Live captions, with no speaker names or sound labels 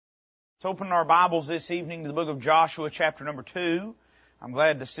Let's open our Bibles this evening to the book of Joshua, chapter number 2. I'm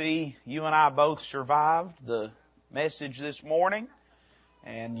glad to see you and I both survived the message this morning,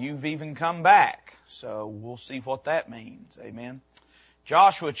 and you've even come back. So we'll see what that means. Amen.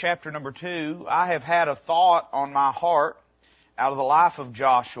 Joshua, chapter number 2. I have had a thought on my heart out of the life of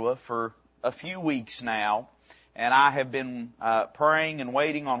Joshua for a few weeks now, and I have been praying and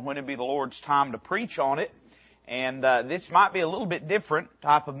waiting on when it'd be the Lord's time to preach on it. And this might be a little bit different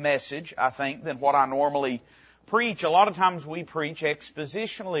type of message, I think, than what I normally preach. A lot of times we preach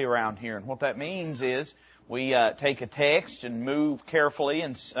expositionally around here, and what that means is we take a text and move carefully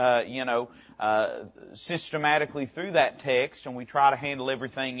and systematically through that text, and we try to handle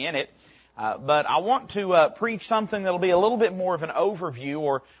everything in it. But I want to preach something that'll be a little bit more of an overview,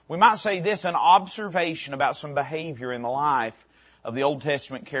 or we might say this, an observation about some behavior in the life of the Old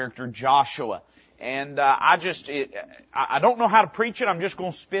Testament character Joshua. And I don't know how to preach it. I'm just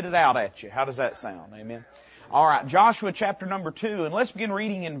going to spit it out at you. How does that sound? Amen. All right, Joshua chapter number 2, and let's begin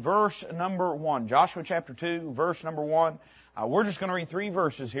reading in verse number 1. Joshua chapter 2, verse number 1. We're just going to read 3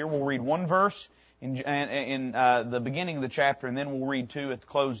 verses here. We'll read 1 verse in the beginning of the chapter, and then we'll read 2 at the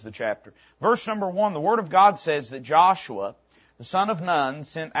close of the chapter. Verse number 1, the Word of God says that Joshua, the son of Nun,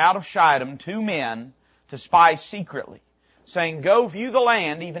 sent out of Shittim 2 men to spy secretly, saying, "Go view the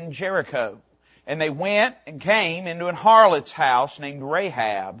land, even Jericho." And they went and came into an harlot's house named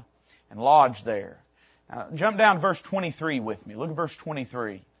Rahab and lodged there. Now, jump down to verse 23 with me. Look at verse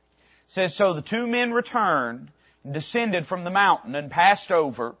 23. It says, "So the 2 men returned and descended from the mountain and passed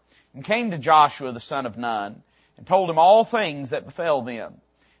over and came to Joshua the son of Nun and told him all things that befell them. And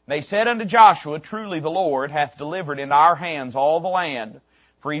they said unto Joshua, Truly the Lord hath delivered into our hands all the land,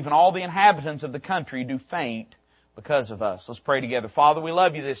 for even all the inhabitants of the country do faint because of us." Let's pray together. Father, we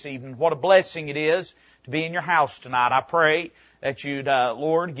love you this evening. What a blessing it is to be in your house tonight. I pray that you'd,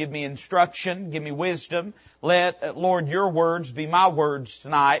 Lord, give me instruction, give me wisdom. Let, Lord, your words be my words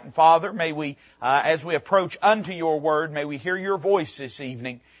tonight. And Father, may we, as we approach unto your word, may we hear your voice this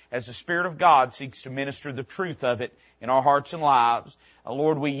evening as the Spirit of God seeks to minister the truth of it in our hearts and lives.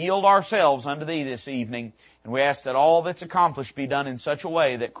 Lord, we yield ourselves unto thee this evening, and we ask that all that's accomplished be done in such a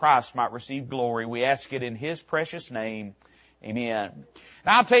way that Christ might receive glory. We ask it in his precious name. Amen.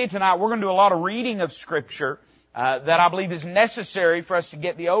 Now, I'll tell you tonight, we're going to do a lot of reading of Scripture that I believe is necessary for us to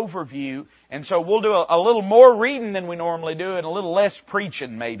get the overview. And so we'll do a little more reading than we normally do and a little less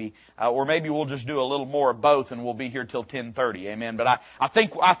preaching maybe. Or maybe we'll just do a little more of both and we'll be here till 10:30. Amen. But I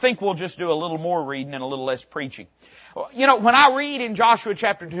think we'll just do a little more reading and a little less preaching. You know, when I read in Joshua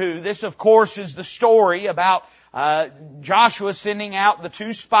chapter 2, this of course is the story about Joshua sending out the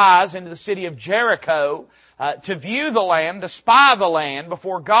 2 spies into the city of Jericho to view the land, to spy the land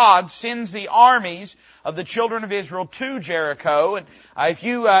before God sends the armies of the children of Israel to Jericho. And if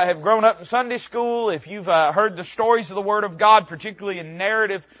you have grown up in Sunday school, if you've heard the stories of the Word of God, particularly in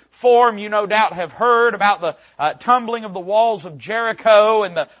narrative form, you no doubt have heard about the tumbling of the walls of Jericho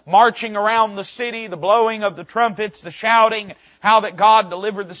and the marching around the city, the blowing of the trumpets, the shouting, how that God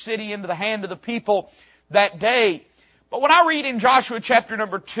delivered the city into the hand of the people that day. But when I read in Joshua chapter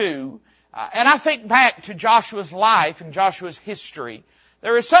number 2, and I think back to Joshua's life and Joshua's history,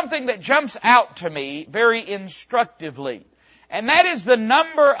 there is something that jumps out to me very instructively. And that is the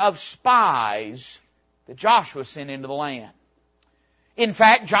number of spies that Joshua sent into the land. In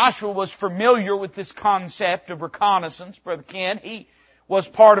fact, Joshua was familiar with this concept of reconnaissance, Brother Ken. He was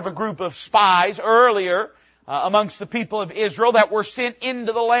part of a group of spies earlier amongst the people of Israel that were sent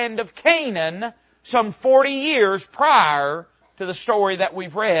into the land of Canaan some 40 years prior to the story that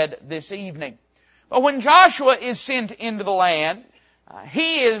we've read this evening. But when Joshua is sent into the land,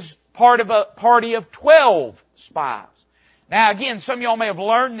 he is part of a party of 12 spies. Now again, some of y'all may have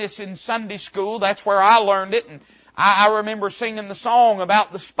learned this in Sunday school. That's where I learned it. And I remember singing the song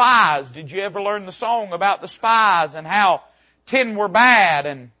about the spies. Did you ever learn the song about the spies and how 10 were bad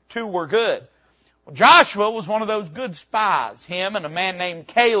and 2 were good? Well, Joshua was one of those good spies. Him and a man named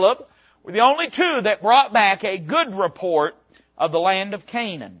Caleb were the only 2 that brought back a good report of the land of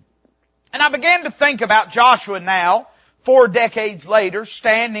Canaan. And I began to think about Joshua now, 4 decades later,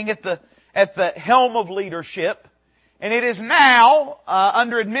 standing at the helm of leadership. And it is now,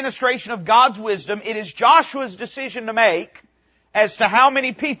 under administration of God's wisdom, it is Joshua's decision to make as to how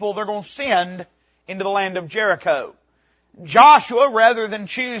many people they're going to send into the land of Jericho. Joshua, rather than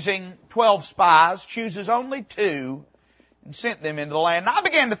choosing 12 spies, chooses only 2 and sent them into the land. And I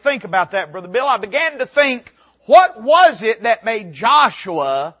began to think about that, Brother Bill. I began to think, what was it that made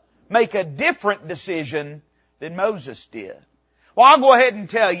Joshua make a different decision than Moses did? Well, I'll go ahead and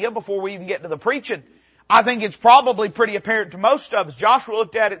tell you before we even get to the preaching. I think it's probably pretty apparent to most of us. Joshua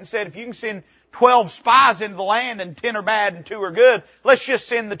looked at it and said, if you can send 12 spies into the land and 10 are bad and 2 are good, let's just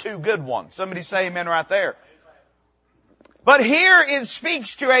send the 2 good ones. Somebody say amen right there. But here it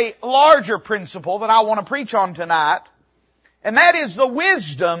speaks to a larger principle that I want to preach on tonight, and that is the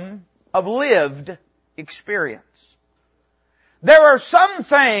wisdom of lived experience. There are some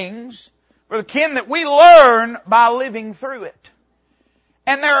things, Brother Ken, that we learn by living through it.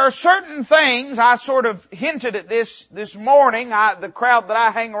 And there are certain things, I sort of hinted at this morning, the crowd that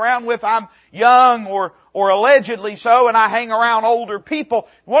I hang around with, I'm young or allegedly so, and I hang around older people.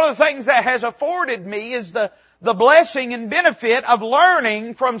 One of the things that has afforded me is the blessing and benefit of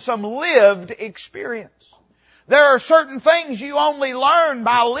learning from some lived experience. There are certain things you only learn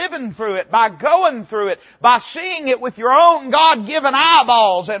by living through it, by going through it, by seeing it with your own God-given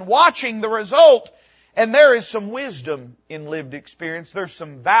eyeballs and watching the result. And there is some wisdom in lived experience. There's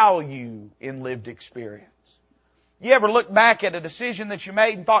some value in lived experience. You ever look back at a decision that you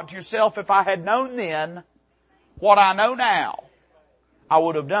made and thought to yourself, if I had known then what I know now, I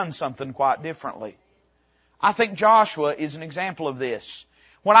would have done something quite differently. I think Joshua is an example of this.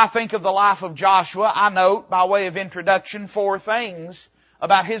 When I think of the life of Joshua, I note, by way of introduction, 4 things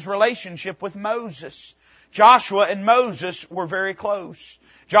about his relationship with Moses. Joshua and Moses were very close.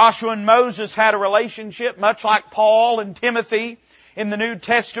 Joshua and Moses had a relationship much like Paul and Timothy in the New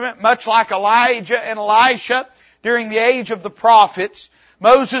Testament, much like Elijah and Elisha during the age of the prophets.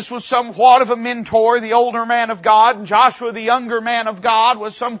 Moses was somewhat of a mentor, the older man of God, and Joshua, the younger man of God,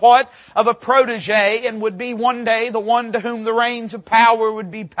 was somewhat of a protege and would be one day the one to whom the reins of power would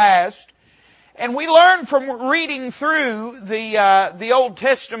be passed. And we learn from reading through the Old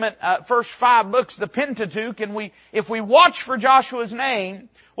Testament first 5 books, the Pentateuch, and if we watch for Joshua's name,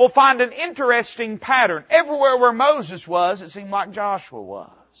 we'll find an interesting pattern. Everywhere where Moses was, it seemed like Joshua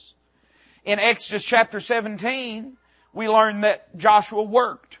was. In Exodus chapter 17, we learn that Joshua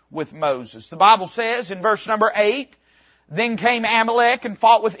worked with Moses. The Bible says in verse number 8, then came Amalek and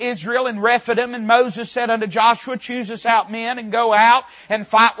fought with Israel in Rephidim, and Moses said unto Joshua, choose us out men and go out and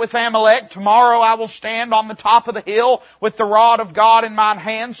fight with Amalek. Tomorrow I will stand on the top of the hill with the rod of God in mine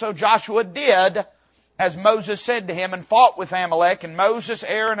hand. So Joshua did as Moses said to him and fought with Amalek, and Moses,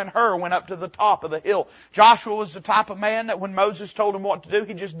 Aaron, and Hur went up to the top of the hill. Joshua was the type of man that when Moses told him what to do,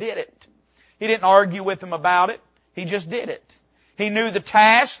 he just did it. He didn't argue with him about it. He just did it. He knew the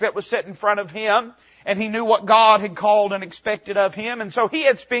task that was set in front of him, and he knew what God had called and expected of him. And so he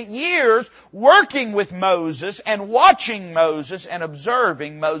had spent years working with Moses and watching Moses and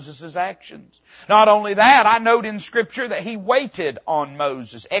observing Moses' actions. Not only that, I note in Scripture that he waited on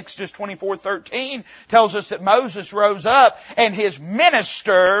Moses. Exodus 24:13 tells us that Moses rose up and his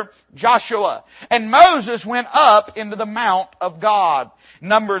minister, Joshua. And Moses went up into the mount of God.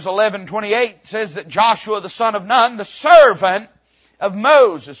 Numbers 11:28 says that Joshua the son of Nun, the servant of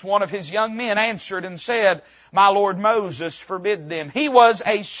Moses, one of his young men, answered and said, my Lord Moses forbid them. He was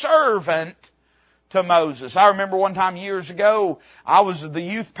a servant to Moses. I remember one time years ago, I was the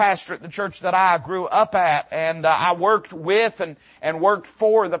youth pastor at the church that I grew up at, and I worked with and worked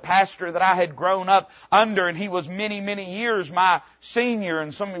for the pastor that I had grown up under, and he was many, many years my senior,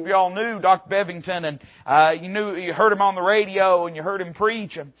 and some of y'all knew Dr. Bevington, and you heard him on the radio, and you heard him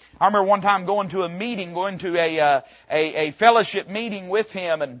preach. And I remember one time going to a fellowship meeting with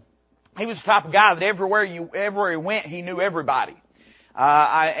him, and he was the type of guy that everywhere he went, he knew everybody.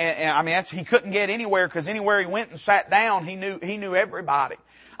 He couldn't get anywhere because anywhere he went and sat down, he knew everybody.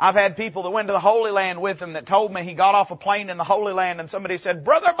 I've had people that went to the Holy Land with him that told me he got off a plane in the Holy Land and somebody said,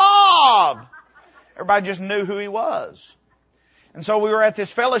 Brother Bob! Everybody just knew who he was. And so we were at this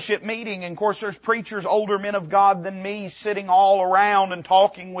fellowship meeting, and of course there's preachers, older men of God than me, sitting all around and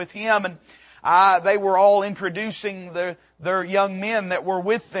talking with him, and they were all introducing their young men that were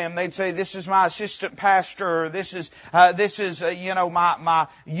with them. They'd say, this is my assistant pastor, or this is my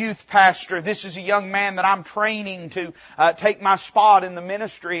youth pastor, this is a young man that I'm training to take my spot in the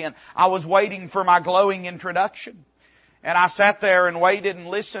ministry. And I was waiting for my glowing introduction. And I sat there and waited and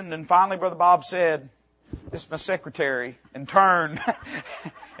listened, and finally Brother Bob said, this is my secretary, and turned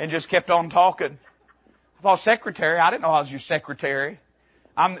and just kept on talking. I thought, secretary? I didn't know I was your secretary.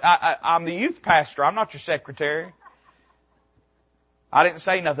 I'm the youth pastor. I'm not your secretary. I didn't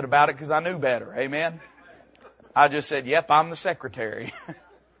say nothing about it because I knew better. Amen. I just said, yep, I'm the secretary.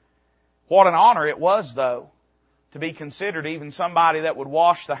 What an honor it was, though, to be considered even somebody that would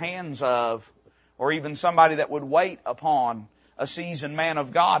wash the hands of, or even somebody that would wait upon a seasoned man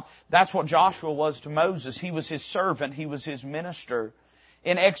of God. That's what Joshua was to Moses. He was his servant. He was his minister.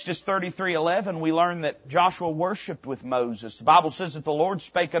 In Exodus 33:11, we learn that Joshua worshiped with Moses. The Bible says that the Lord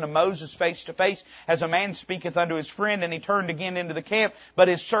spake unto Moses face to face, as a man speaketh unto his friend, and he turned again into the camp. But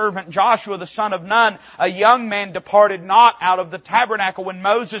his servant Joshua, the son of Nun, a young man, departed not out of the tabernacle. When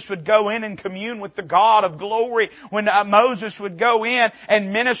Moses would go in and commune with the God of glory, when Moses would go in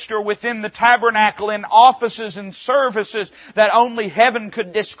and minister within the tabernacle in offices and services that only heaven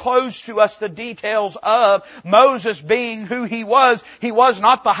could disclose to us the details of, Moses being who he was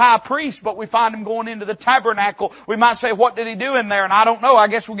not the high priest, but we find him going into the tabernacle. We might say, what did he do in there? And I don't know. I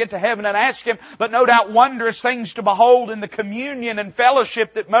guess we'll get to heaven and ask him. But no doubt wondrous things to behold in the communion and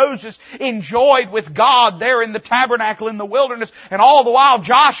fellowship that Moses enjoyed with God there in the tabernacle in the wilderness. And all the while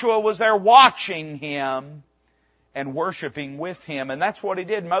Joshua was there watching him and worshiping with him. And that's what he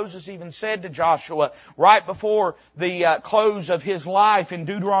did. Moses even said to Joshua right before the close of his life in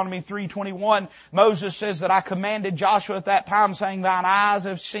Deuteronomy 3:21, Moses says that I commanded Joshua at that time, saying, thine eyes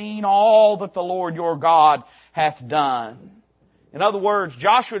have seen all that the Lord your God hath done. In other words,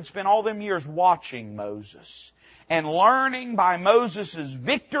 Joshua had spent all them years watching Moses and learning by Moses'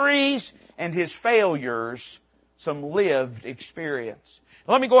 victories and his failures some lived experience.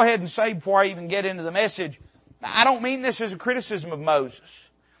 Now, let me go ahead and say before I even get into the message, I don't mean this as a criticism of Moses.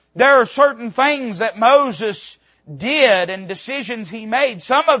 There are certain things that Moses did and decisions he made,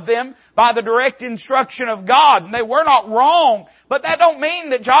 some of them by the direct instruction of God, and they were not wrong, but that don't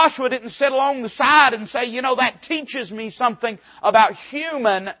mean that Joshua didn't sit along the side and say, that teaches me something about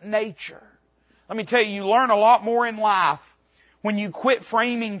human nature. Let me tell you, you learn a lot more in life when you quit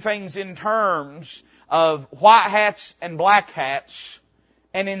framing things in terms of white hats and black hats,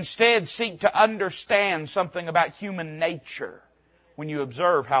 and instead seek to understand something about human nature when you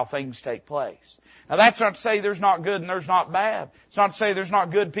observe how things take place. Now that's not to say there's not good and there's not bad. It's not to say there's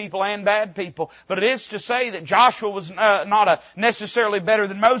not good people and bad people. But it is to say that Joshua was not necessarily better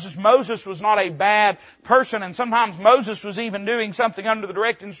than Moses. Moses was not a bad person, and sometimes Moses was even doing something under the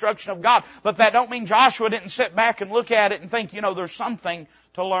direct instruction of God. But that don't mean Joshua didn't sit back and look at it and think, there's something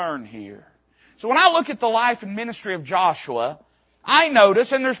to learn here. So when I look at the life and ministry of Joshua, I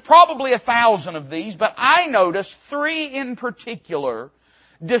notice, and there's probably 1,000 of these, but I notice 3 in particular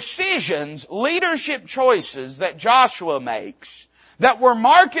decisions, leadership choices that Joshua makes that were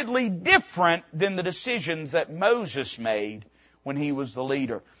markedly different than the decisions that Moses made when he was the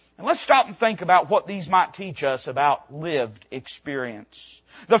leader. And let's stop and think about what these might teach us about lived experience.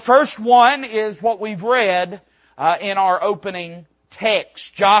 The first one is what we've read in our opening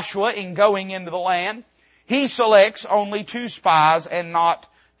text. Joshua, in going into the land, he selects only 2 spies and not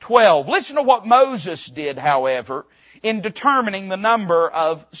 12. Listen to what Moses did, however, in determining the number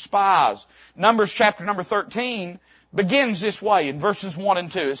of spies. Numbers chapter number 13 begins this way in verses 1 and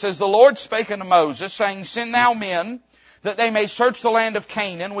 2. It says, the Lord spake unto Moses, saying, send thou men, that they may search the land of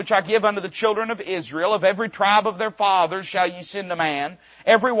Canaan, which I give unto the children of Israel. Of every tribe of their fathers shall ye send a man,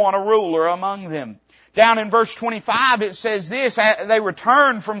 every one a ruler among them. Down in verse 25 it says this, they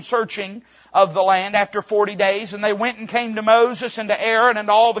returned from searching of the land after 40 days, and they went and came to Moses and to Aaron and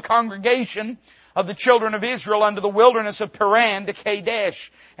to all the congregation of the children of Israel unto the wilderness of Paran to Kadesh,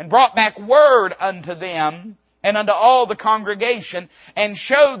 and brought back word unto them and unto all the congregation, and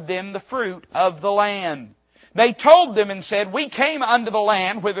showed them the fruit of the land. They told them and said, we came unto the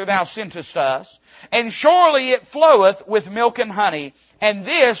land whither thou sentest us, and surely it floweth with milk and honey, and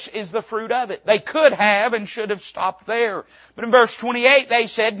this is the fruit of it. They could have and should have stopped there. But in verse 28 they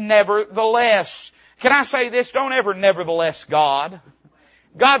said, nevertheless. Can I say this? Don't ever nevertheless God.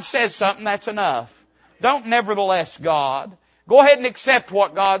 God says something, that's enough. Don't nevertheless God. Go ahead and accept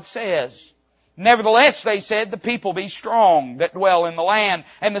what God says. Nevertheless, they said, the people be strong that dwell in the land,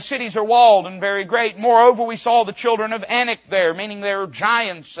 and the cities are walled and very great. Moreover, we saw the children of Anak there, meaning there are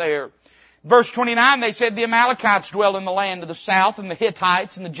giants there. Verse 29, they said, the Amalekites dwell in the land of the south, and the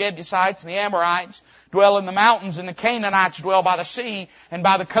Hittites, and the Jebusites, and the Amorites dwell in the mountains, and the Canaanites dwell by the sea and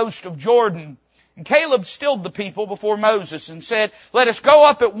by the coast of Jordan. And Caleb stilled the people before Moses and said, let us go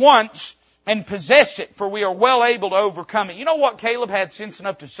up at once and possess it, for we are well able to overcome it. You know what Caleb had sense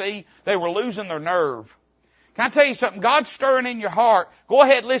enough to see? They were losing their nerve. Can I tell you something? God's stirring in your heart. Go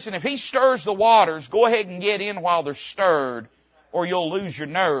ahead, listen, if He stirs the waters, go ahead and get in while they're stirred, or you'll lose your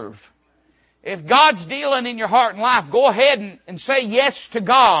nerve. If God's dealing in your heart and life, go ahead and say yes to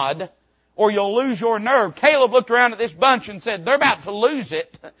God, or you'll lose your nerve. Caleb looked around at this bunch and said, they're about to lose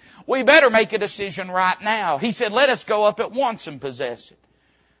it. We better make a decision right now. He said, let us go up at once and possess it.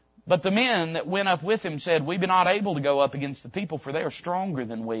 But the men that went up with him said, we be not able to go up against the people, for they are stronger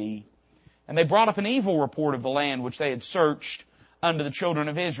than we. And they brought up an evil report of the land which they had searched unto the children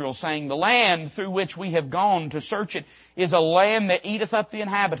of Israel, saying, the land through which we have gone to search it is a land that eateth up the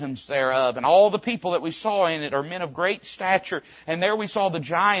inhabitants thereof. And all the people that we saw in it are men of great stature. And there we saw the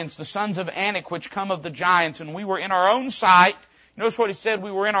giants, the sons of Anak, which come of the giants. And we were in our own sight. Notice what he said,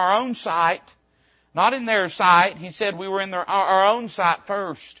 we were in our own sight. Not in their sight. He said we were in our own sight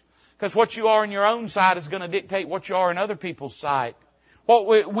first. Because what you are in your own sight is going to dictate what you are in other people's sight. Well,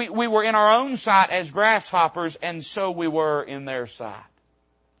 we were in our own sight as grasshoppers, and so we were in their sight.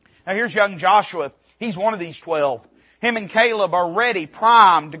 Now here's young Joshua. He's one of these 12. Him and Caleb are ready,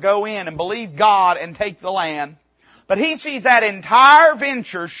 primed to go in and believe God and take the land. But he sees that entire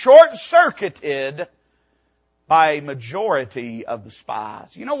venture short-circuited by a majority of the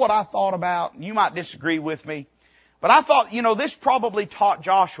spies. You know what I thought about? You might disagree with me. But I thought, this probably taught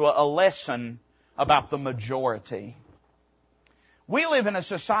Joshua a lesson about the majority. We live in a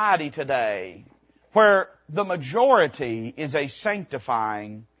society today where the majority is a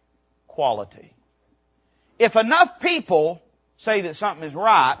sanctifying quality. If enough people say that something is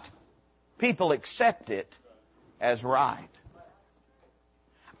right, people accept it as right.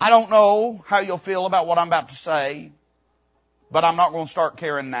 I don't know how you'll feel about what I'm about to say, but I'm not going to start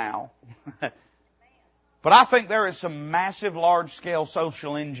caring now. But I think there is some massive, large-scale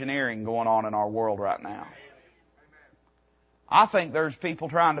social engineering going on in our world right now. I think there's people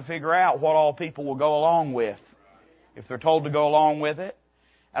trying to figure out what all people will go along with, if they're told to go along with it.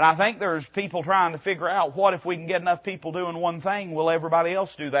 And I think there's people trying to figure out what if we can get enough people doing one thing, will everybody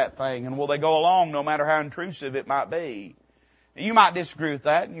else do that thing? And will they go along no matter how intrusive it might be? You might disagree with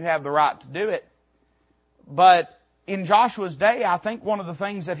that, and you have the right to do it. But in Joshua's day, I think one of the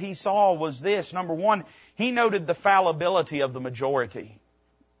things that he saw was this. Number one, he noted the fallibility of the majority.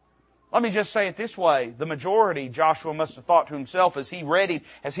 Let me just say it this way. The majority, Joshua must have thought to himself as he readied,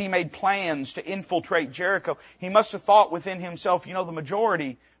 as he made plans to infiltrate Jericho, he must have thought within himself, the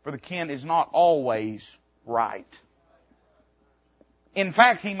majority, Brother Ken, is not always right. In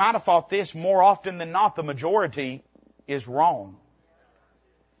fact, he might have thought this more often than not, the majority is wrong.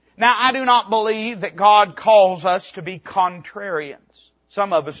 Now, I do not believe that God calls us to be contrarians.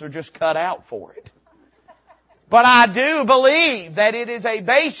 Some of us are just cut out for it. But I do believe that it is a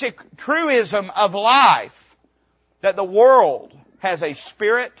basic truism of life that the world has a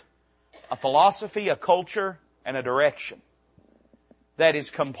spirit, a philosophy, a culture, and a direction that is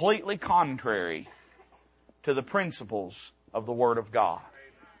completely contrary to the principles of the Word of God.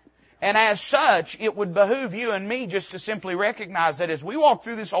 And as such, it would behoove you and me just to simply recognize that as we walk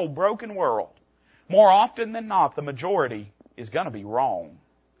through this old broken world, more often than not, the majority is going to be wrong.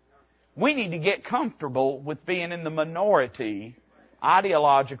 We need to get comfortable with being in the minority,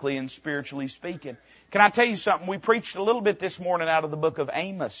 ideologically and spiritually speaking. Can I tell you something? We preached a little bit this morning out of the book of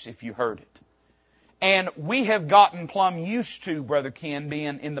Amos, if you heard it. And we have gotten plumb used to, Brother Ken,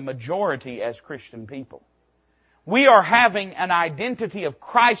 being in the majority as Christian people. We are having an identity of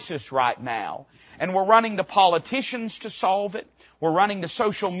crisis right now, and we're running to politicians to solve it. We're running to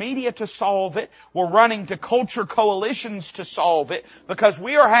social media to solve it. We're running to culture coalitions to solve it, because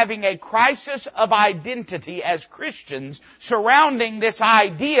we are having a crisis of identity as Christians surrounding this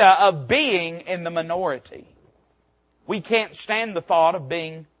idea of being in the minority. We can't stand the thought of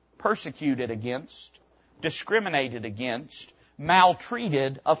being persecuted against, discriminated against,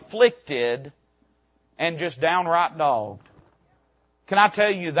 maltreated, afflicted, and just downright dogged. Can I tell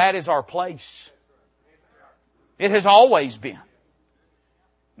you, that is our place. It has always been.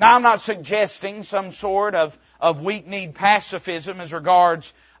 Now, I'm not suggesting some sort of weak-kneed pacifism as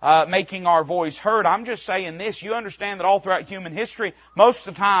regards making our voice heard. I'm just saying this. You understand that all throughout human history, most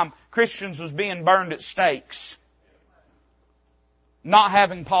of the time, Christians was being burned at stakes. Not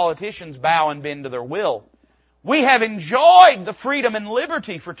having politicians bow and bend to their will. We have enjoyed the freedom and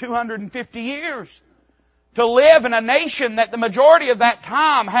liberty for 250 years. To live in a nation that the majority of that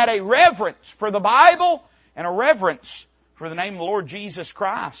time had a reverence for the Bible and a reverence for the name of the Lord Jesus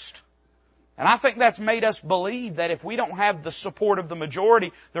Christ. And I think that's made us believe that if we don't have the support of the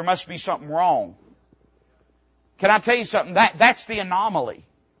majority, there must be something wrong. Can I tell you something? That's the anomaly.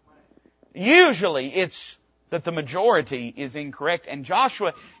 Usually it's that the majority is incorrect. And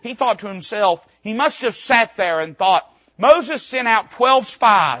Joshua, he thought to himself, he must have sat there and thought, Moses sent out 12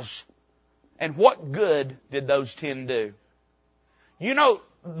 spies. And what good did those 10 do?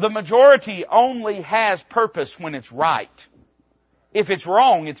 The majority only has purpose when it's right. If it's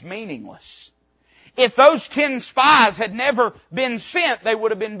wrong, it's meaningless. If those 10 spies had never been sent, they would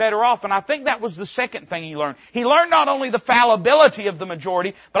have been better off. And I think that was the second thing he learned. He learned not only the fallibility of the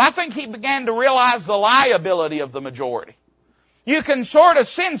majority, but I think he began to realize the liability of the majority. You can sort of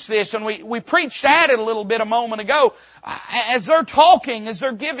sense this, and we preached at it a little bit a moment ago. As they're talking, as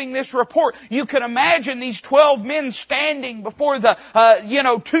they're giving this report, you can imagine these 12 men standing before the,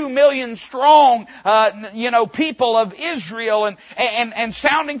 2 million strong, people of Israel and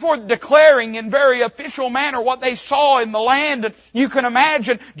sounding forth, declaring in very official manner what they saw in the land. And you can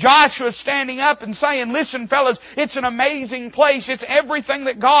imagine Joshua standing up and saying, listen fellas, it's an amazing place. It's everything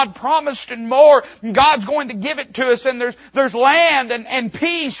that God promised and more. God's going to give it to us, and there's land and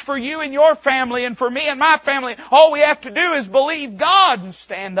peace for you and your family and for me and my family. All we have to do is believe God and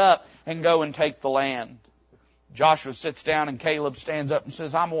stand up and go and take the land. Joshua sits down and Caleb stands up and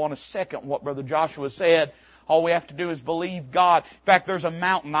says, I want to second what Brother Joshua said. All we have to do is believe God. In fact, there's a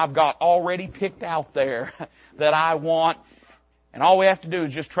mountain I've got already picked out there that I want. And all we have to do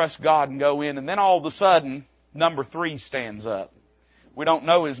is just trust God and go in. And then all of a sudden, number 3 stands up. We don't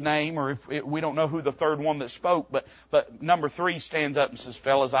know his name, or we don't know who the third one that spoke, but number 3 stands up and says,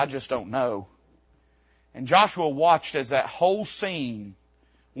 fellas, I just don't know. And Joshua watched as that whole scene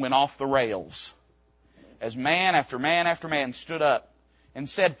went off the rails. As man after man after man stood up and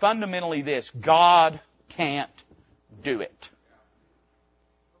said fundamentally this, God can't do it.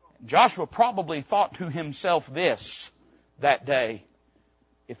 Joshua probably thought to himself this that day,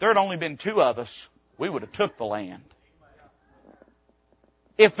 if there had only been 2 of us, we would have took the land.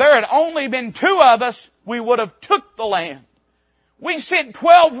 If there had only been 2 of us, we would have took the land. We sent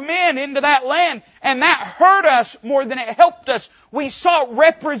 12 men into that land, and that hurt us more than it helped us. We sought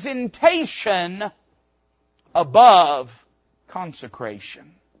representation above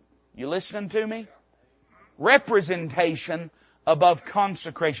consecration. You listening to me? Representation above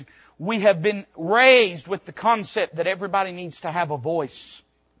consecration. We have been raised with the concept that everybody needs to have a voice.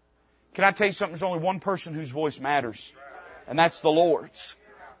 Can I tell you something? There's only one person whose voice matters, and that's the Lord's.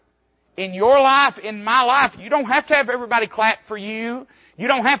 In your life, in my life, you don't have to have everybody clap for you. You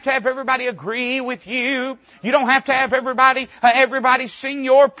don't have to have everybody agree with you. You don't have to have everybody sing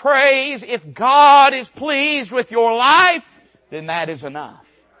your praise. If God is pleased with your life, then that is enough.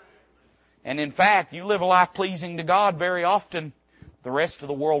 And in fact, you live a life pleasing to God very often, the rest of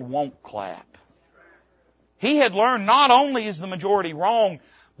the world won't clap. He had learned not only is the majority wrong,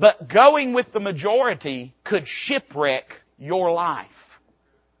 but going with the majority could shipwreck your life.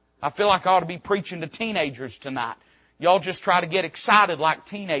 I feel like I ought to be preaching to teenagers tonight. Y'all just try to get excited like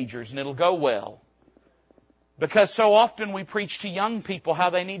teenagers and it'll go well. Because so often we preach to young people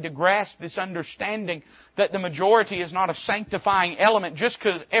how they need to grasp this understanding that the majority is not a sanctifying element just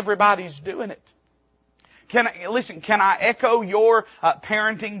because everybody's doing it. Can I echo your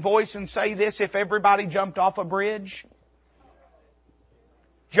parenting voice and say this? If everybody jumped off a bridge?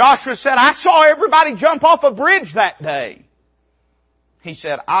 Joshua said, I saw everybody jump off a bridge that day. He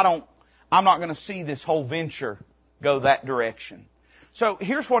said, I'm not going to see this whole venture go that direction. So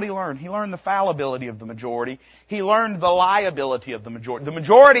here's what he learned. He learned the fallibility of the majority. He learned the liability of the majority. The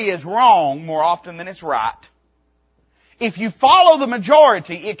majority is wrong more often than it's right. If you follow the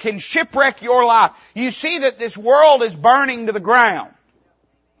majority, it can shipwreck your life. You see that this world is burning to the ground.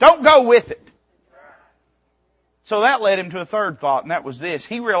 Don't go with it. So that led him to a third thought, and that was this.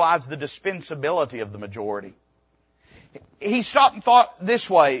 He realized the dispensability of the majority. He stopped and thought this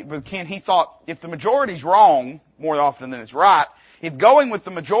way, Brother Ken. He thought, if the majority's wrong more often than it's right, if going with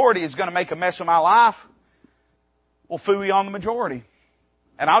the majority is going to make a mess of my life, well, phooey on the majority.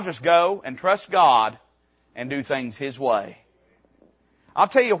 And I'll just go and trust God and do things His way. I'll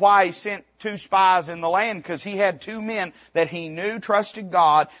tell you why He sent 2 spies in the land, because He had 2 men that He knew trusted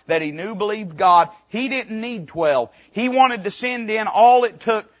God, that He knew believed God. He didn't need 12. He wanted to send in all it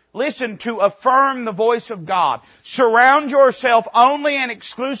took, listen, to affirm the voice of God. Surround yourself only and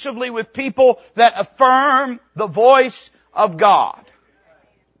exclusively with people that affirm the voice of God.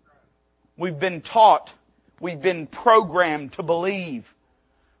 We've been taught, we've been programmed to believe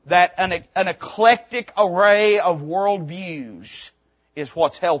that an eclectic array of worldviews is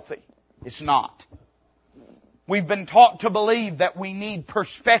what's healthy. It's not. We've been taught to believe that we need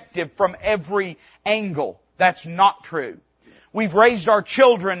perspective from every angle. That's not true. We've raised our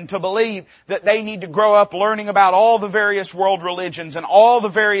children to believe that they need to grow up learning about all the various world religions and all the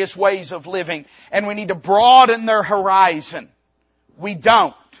various ways of living, and we need to broaden their horizon. We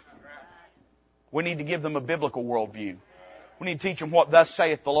don't. We need to give them a biblical worldview. We need to teach them what thus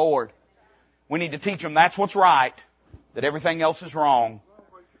saith the Lord. We need to teach them that's what's right, that everything else is wrong.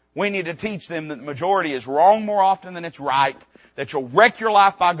 We need to teach them that the majority is wrong more often than it's right, that you'll wreck your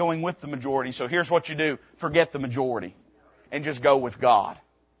life by going with the majority. So here's what you do. Forget the majority and just go with God.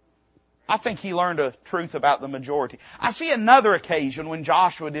 I think he learned a truth about the majority. I see another occasion when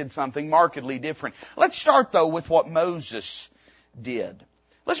Joshua did something markedly different. Let's start though with what Moses did.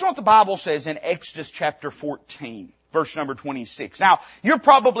 Listen to what the Bible says in Exodus chapter 14, verse number 26. Now, you're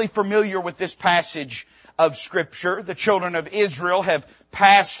probably familiar with this passage of Scripture. The children of Israel have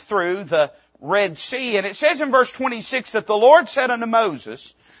passed through the Red Sea, and it says in verse 26 that the Lord said unto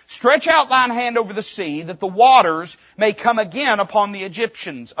Moses, stretch out thine hand over the sea, that the waters may come again upon the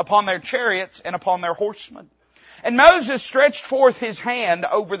Egyptians, upon their chariots, and upon their horsemen. And Moses stretched forth his hand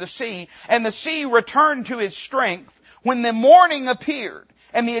over the sea, and the sea returned to his strength when the morning appeared.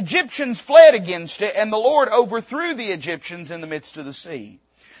 And the Egyptians fled against it, and the Lord overthrew the Egyptians in the midst of the sea.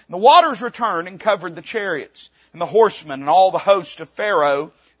 And the waters returned and covered the chariots, and the horsemen, and all the host of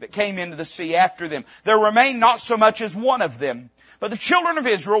Pharaoh that came into the sea after them. There remained not so much as one of them. But the children of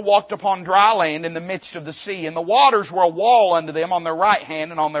Israel walked upon dry land in the midst of the sea, and the waters were a wall unto them on their right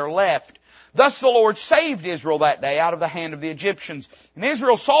hand and on their left. Thus the Lord saved Israel that day out of the hand of the Egyptians. And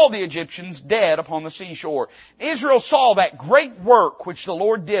Israel saw the Egyptians dead upon the seashore. Israel saw that great work which the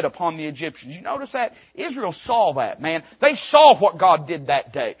Lord did upon the Egyptians. You notice that? Israel saw that, man. They saw what God did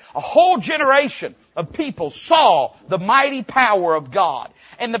that day. A whole generation of people saw the mighty power of God.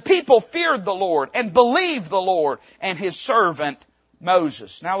 And the people feared the Lord and believed the Lord and His servant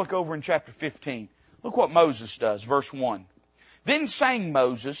Moses. Now look over in chapter 15. Look what Moses does. Verse 1. Then sang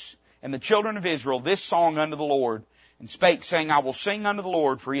Moses and the children of Israel this song unto the Lord, and spake, saying, I will sing unto the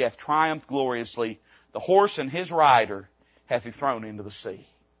Lord, for He hath triumphed gloriously. The horse and his rider hath He thrown into the sea.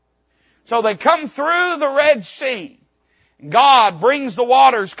 So they come through the Red Sea. God brings the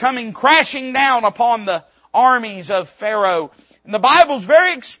waters coming crashing down upon the armies of Pharaoh. And the Bible's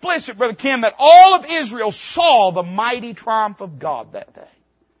very explicit, Brother Kim, that all of Israel saw the mighty triumph of God that day.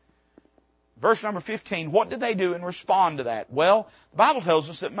 Verse number 15, what did they do in response to that? Well, the Bible tells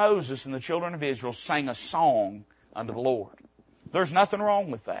us that Moses and the children of Israel sang a song unto the Lord. There's nothing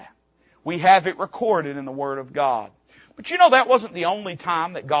wrong with that. We have it recorded in the Word of God. But you know that wasn't the only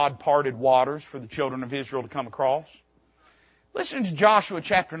time that God parted waters for the children of Israel to come across. Listen to Joshua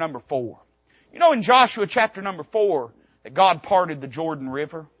chapter number 4. You know in Joshua chapter number 4 that God parted the Jordan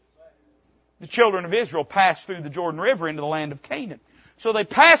River? The children of Israel passed through the Jordan River into the land of Canaan. So they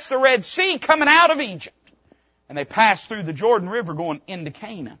passed the Red Sea coming out of Egypt. And they passed through the Jordan River going into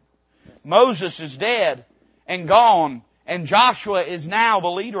Canaan. Moses is dead and gone. And Joshua is now the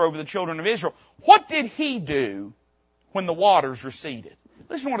leader over the children of Israel. What did he do when the waters receded?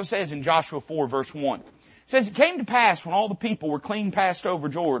 Listen to what it says in Joshua 4 verse 1. It says, it came to pass when all the people were clean passed over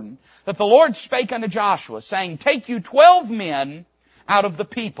Jordan, that the Lord spake unto Joshua, saying, take you 12 men out of the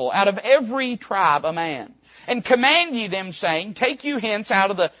people, out of every tribe a man. And command ye them, saying, take you hence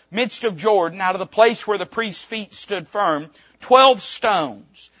out of the midst of Jordan, out of the place where the priest's feet stood firm, 12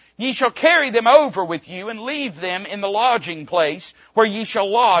 stones. Ye shall carry them over with you, and leave them in the lodging place where ye shall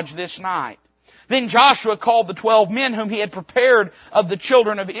lodge this night. Then Joshua called the 12 men whom he had prepared of the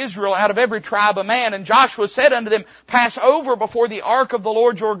children of Israel out of every tribe a man. And Joshua said unto them, pass over before the ark of the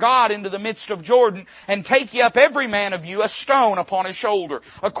Lord your God into the midst of Jordan, and take ye up every man of you a stone upon his shoulder,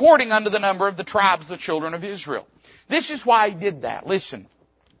 according unto the number of the tribes of the children of Israel. This is why he did that. Listen,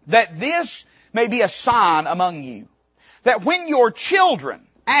 that this may be a sign among you, that when your children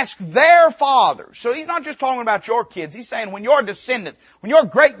ask their fathers. So he's not just talking about your kids. He's saying when your descendants, when your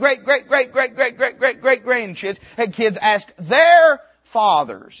great-great-great-great-great-great-great-great-grandkids ask their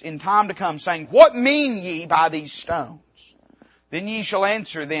fathers in time to come, saying, what mean ye by these stones? Then ye shall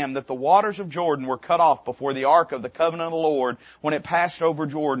answer them that the waters of Jordan were cut off before the ark of the covenant of the Lord when it passed over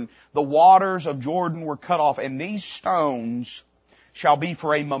Jordan. The waters of Jordan were cut off, and these stones shall be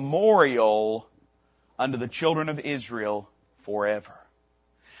for a memorial unto the children of Israel forever.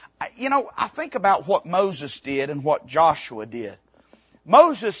 You know, I think about what Moses did and what Joshua did.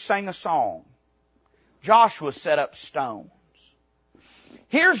 Moses sang a song. Joshua set up stones.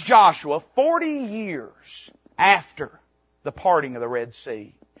 Here's Joshua 40 years after the parting of the Red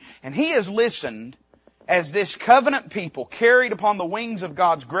Sea. And he has listened as this covenant people, carried upon the wings of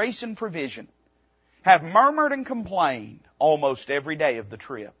God's grace and provision, have murmured and complained almost every day of the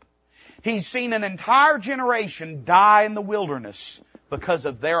trip. He's seen an entire generation die in the wilderness because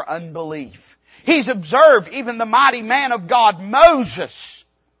of their unbelief. He's observed even the mighty man of God, Moses,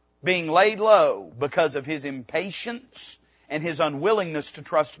 being laid low because of his impatience and his unwillingness to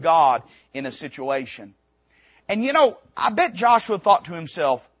trust God in a situation. And you know, I bet Joshua thought to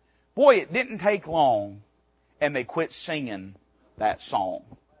himself, boy, it didn't take long and they quit singing that song.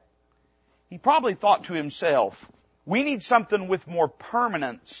 He probably thought to himself, we need something with more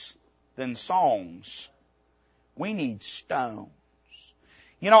permanence than songs. We need stones.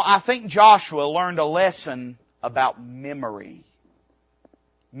 You know, I think Joshua learned a lesson about memory.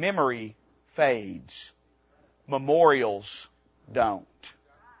 Memory fades. Memorials don't.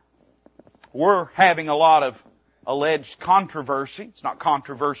 We're having a lot of alleged controversy. It's not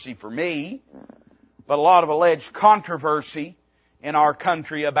controversy for me, but a lot of alleged controversy in our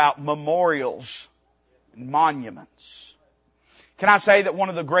country about memorials and monuments. Can I say that one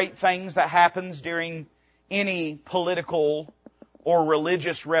of the great things that happens during any political or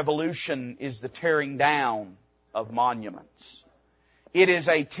religious revolution is the tearing down of monuments? It is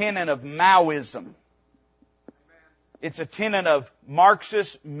a tenet of Maoism. It's a tenet of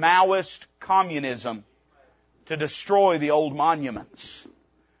Marxist, Maoist communism to destroy the old monuments.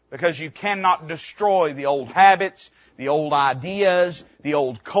 Because you cannot destroy the old habits, the old ideas, the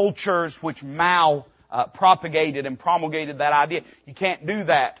old cultures which Mao propagated and promulgated that idea. You can't do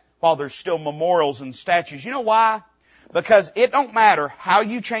that while there's still memorials and statues. You know why? Because it don't matter how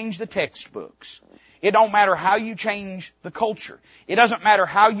you change the textbooks. It don't matter how you change the culture. It doesn't matter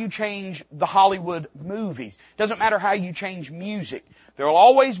how you change the Hollywood movies. It doesn't matter how you change music. There will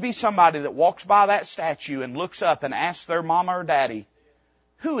always be somebody that walks by that statue and looks up and asks their mama or daddy,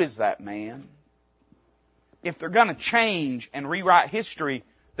 who is that man? If they're going to change and rewrite history,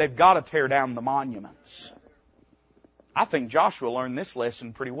 they've got to tear down the monuments. I think Joshua learned this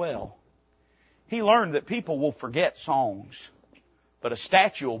lesson pretty well. He learned that people will forget songs, but a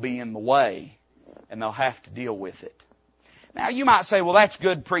statue will be in the way, and they'll have to deal with it. Now, you might say, well, that's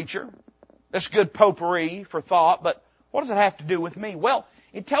good, preacher. That's good potpourri for thought, but what does it have to do with me? Well,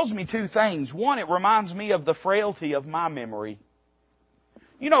 it tells me two things. One, it reminds me of the frailty of my memory.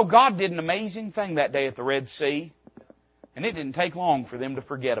 You know, God did an amazing thing that day at the Red Sea, and it didn't take long for them to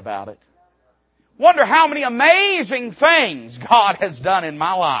forget about it. Wonder how many amazing things God has done in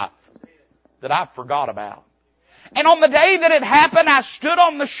my life that I forgot about. And on the day that it happened, I stood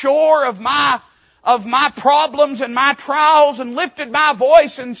on the shore of my problems and my trials and lifted my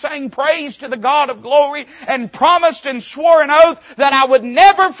voice and sang praise to the God of glory and promised and swore an oath that I would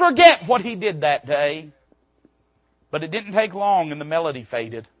never forget what He did that day. But it didn't take long and the melody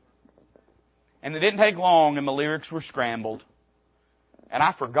faded. And it didn't take long and the lyrics were scrambled. And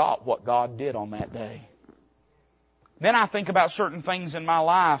I forgot what God did on that day. Then I think about certain things in my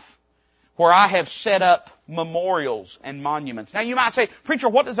life where I have set up memorials and monuments. Now you might say, preacher,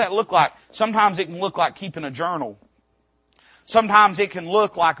 what does that look like? Sometimes it can look like keeping a journal. Sometimes it can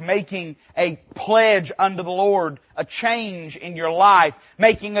look like making a pledge unto the Lord, a change in your life,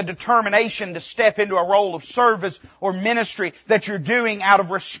 making a determination to step into a role of service or ministry that you're doing out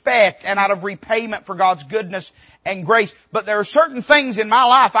of respect and out of repayment for God's goodness and grace. But there are certain things in my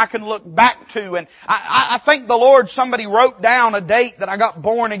life I can look back to, and I thank the Lord somebody wrote down a date that I got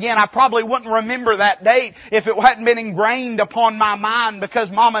born again. I probably wouldn't remember that date if it hadn't been ingrained upon my mind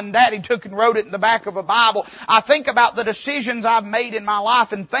because Mama and Daddy took and wrote it in the back of a Bible. I think about the decisions I've made in my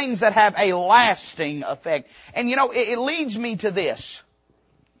life and things that have a lasting effect. And you know, it leads me to this.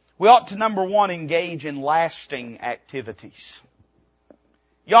 We ought to, number one, engage in lasting activities.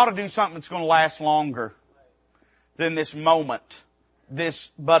 You ought to do something that's going to last longer than this moment,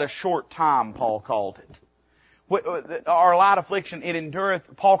 this but a short time, Paul called it. Our light affliction, it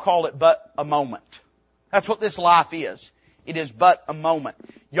endureth, Paul called it but a moment. That's what this life is. It is but a moment.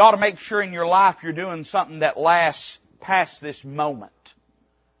 You ought to make sure in your life you're doing something that lasts past this moment.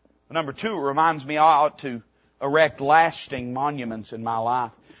 Number two, it reminds me I ought to erect lasting monuments in my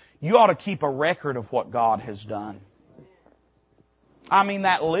life. You ought to keep a record of what God has done. I mean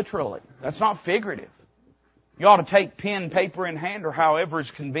that literally. That's not figurative. You ought to take pen, paper in hand, or however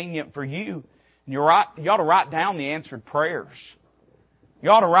is convenient for you. And you ought to write down the answered prayers. You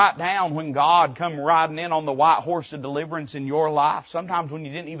ought to write down when God come riding in on the white horse of deliverance in your life. Sometimes when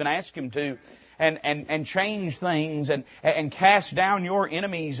you didn't even ask Him to. And change things and cast down your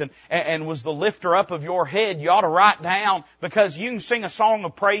enemies and was the lifter up of your head. You ought to write down, because you can sing a song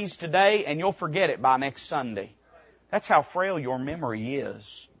of praise today and you'll forget it by next Sunday. That's how frail your memory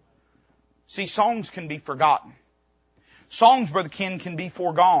is. See, songs can be forgotten. Songs, Brother Ken, can be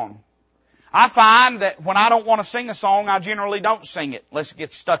foregone. I find that when I don't want to sing a song, I generally don't sing it unless it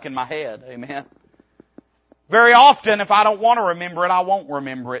gets stuck in my head. Amen. Very often, if I don't want to remember it, I won't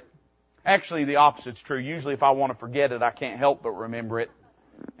remember it. Actually, the opposite's true. Usually if I want to forget it, I can't help but remember it.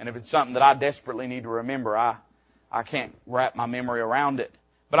 And if it's something that I desperately need to remember, I can't wrap my memory around it.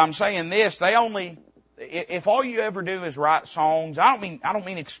 But I'm saying this, if all you ever do is write songs, I don't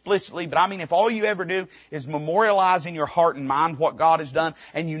mean explicitly, but I mean if all you ever do is memorialize in your heart and mind what God has done,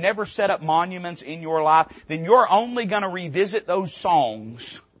 and you never set up monuments in your life, then you're only going to revisit those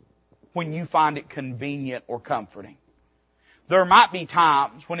songs when you find it convenient or comforting. There might be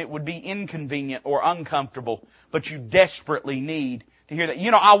times when it would be inconvenient or uncomfortable, but you desperately need to hear that.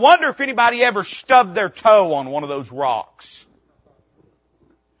 You know, I wonder if anybody ever stubbed their toe on one of those rocks.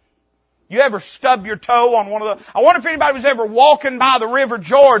 You ever stub your toe on one of the... I wonder if anybody was ever walking by the River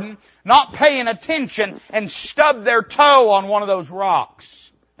Jordan, not paying attention, and stubbed their toe on one of those rocks.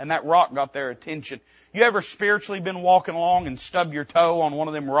 And that rock got their attention. You ever spiritually been walking along and stubbed your toe on one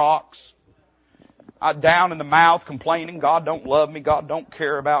of them rocks? Down in the mouth complaining, God don't love me, God don't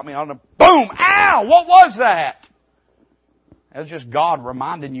care about me. Boom! Ow! What was that? That's just God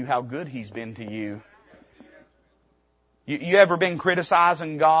reminding you how good He's been to you. You ever been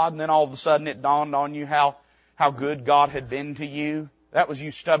criticizing God and then all of a sudden it dawned on you how good God had been to you? That was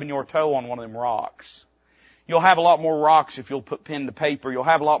you stubbing your toe on one of them rocks. You'll have a lot more rocks if you'll put pen to paper. You'll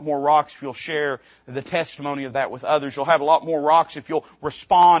have a lot more rocks if you'll share the testimony of that with others. You'll have a lot more rocks if you'll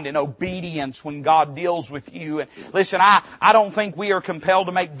respond in obedience when God deals with you. And listen, I don't think we are compelled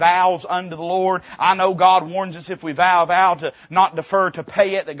to make vows unto the Lord. I know God warns us if we vow a vow to not defer to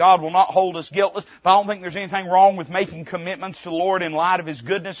pay it, that God will not hold us guiltless. But I don't think there's anything wrong with making commitments to the Lord in light of His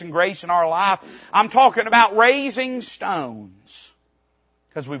goodness and grace in our life. I'm talking about raising stones,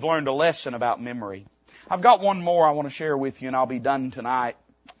 because we've learned a lesson about memory. I've got one more I want to share with you and I'll be done tonight.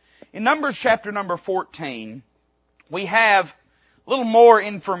 In Numbers chapter number 14, we have a little more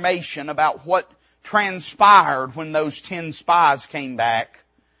information about what transpired when those 10 spies came back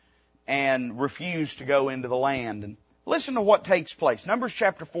and refused to go into the land. And listen to what takes place. Numbers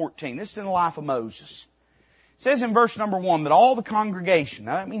chapter 14, this is in the life of Moses. It says in verse number 1 that all the congregation,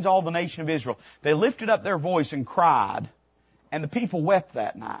 now that means all the nation of Israel, they lifted up their voice and cried, and the people wept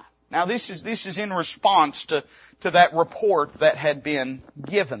that night. Now this is in response to that report that had been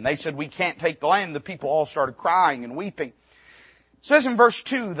given. They said, we can't take the land. The people all started crying and weeping. It says in verse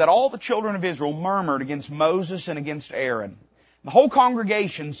 2 that all the children of Israel murmured against Moses and against Aaron. The whole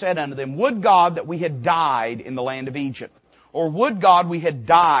congregation said unto them, would God that we had died in the land of Egypt, or would God we had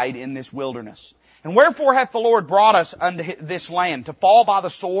died in this wilderness. And wherefore hath the Lord brought us unto this land, to fall by the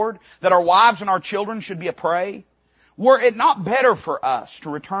sword, that our wives and our children should be a prey? Were it not better for us to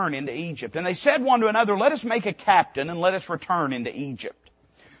return into Egypt? And they said one to another, let us make a captain and let us return into Egypt.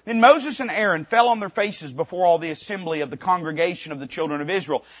 Then Moses and Aaron fell on their faces before all the assembly of the congregation of the children of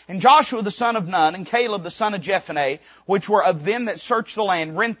Israel. And Joshua the son of Nun and Caleb the son of Jephunneh, which were of them that searched the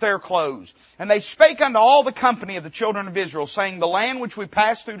land, rent their clothes. And they spake unto all the company of the children of Israel, saying, the land which we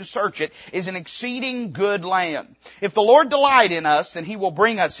passed through to search it is an exceeding good land. If the Lord delight in us, then He will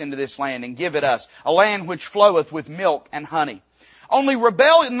bring us into this land and give it us, a land which floweth with milk and honey. Only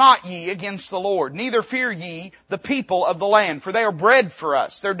rebel not ye against the Lord, neither fear ye the people of the land, for they are bread for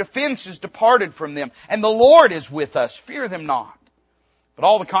us. Their defense is departed from them, and the Lord is with us. Fear them not. But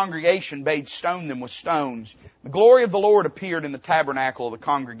all the congregation bade stone them with stones. The glory of the Lord appeared in the tabernacle of the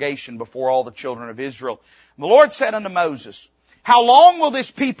congregation before all the children of Israel. And the Lord said unto Moses, how long will this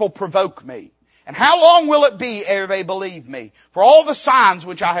people provoke me? And how long will it be ere they believe me? For all the signs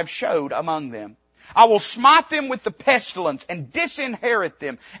which I have showed among them. I will smite them with the pestilence and disinherit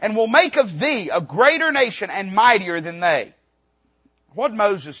them, and will make of thee a greater nation and mightier than they. What did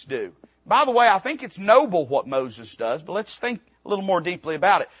Moses do? By the way, I think it's noble what Moses does, but let's think a little more deeply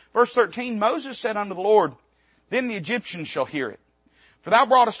about it. Verse 13, Moses said unto the Lord, then the Egyptians shall hear it. For thou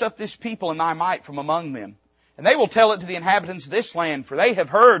broughtest up this people in thy might from among them. And they will tell it to the inhabitants of this land, for they have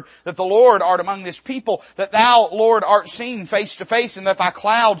heard that the Lord art among this people, that thou, Lord, art seen face to face, and that thy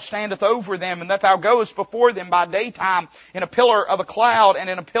cloud standeth over them, and that thou goest before them by daytime in a pillar of a cloud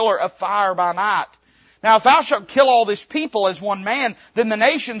and in a pillar of fire by night. Now if thou shalt kill all this people as one man, then the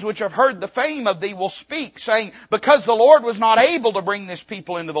nations which have heard the fame of thee will speak, saying, because the Lord was not able to bring this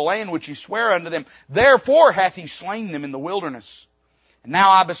people into the land which He sware unto them, therefore hath He slain them in the wilderness. And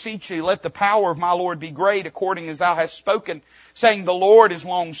now I beseech thee, let the power of my Lord be great, according as thou hast spoken, saying, the Lord is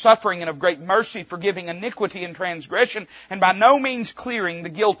long-suffering and of great mercy, forgiving iniquity and transgression, and by no means clearing the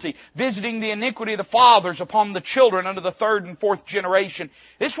guilty, visiting the iniquity of the fathers upon the children unto the third and fourth generation.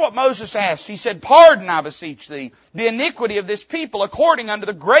 This is what Moses asked. He said, pardon, I beseech thee, the iniquity of this people, according unto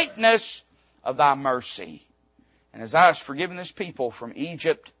the greatness of thy mercy. And as thou hast forgiven this people from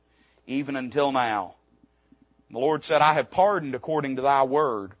Egypt, even until now. The Lord said, I have pardoned according to thy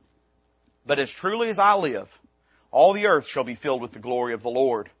word. But as truly as I live, all the earth shall be filled with the glory of the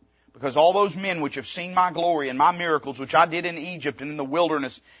Lord. Because all those men which have seen my glory and my miracles which I did in Egypt and in the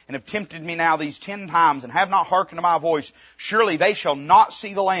wilderness, and have tempted me now these 10 times, and have not hearkened to my voice, surely they shall not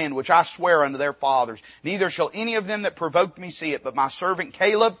see the land which I swear unto their fathers. Neither shall any of them that provoked me see it, but my servant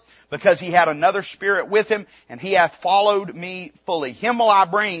Caleb, because he had another spirit with him, and he hath followed me fully. Him will I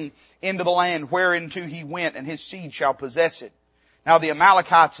bring into the land whereinto he went, and his seed shall possess it. Now the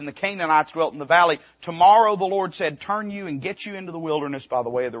Amalekites and the Canaanites dwelt in the valley. Tomorrow, the Lord said, turn you and get you into the wilderness by the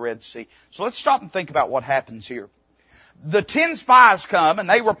way of the Red Sea. So let's stop and think about what happens here. the 10 spies come and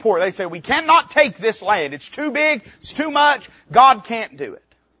they report. They say, we cannot take this land. It's too big. It's too much. God can't do it.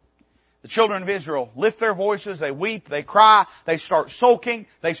 The children of Israel lift their voices, they weep, they cry, they start sulking,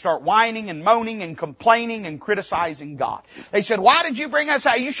 they start whining and moaning and complaining and criticizing God. They said, why did you bring us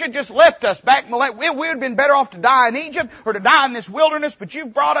out? You should just left us back. We would have been better off to die in Egypt or to die in this wilderness, but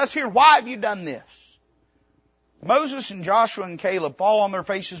you've brought us here. Why have you done this? Moses and Joshua and Caleb fall on their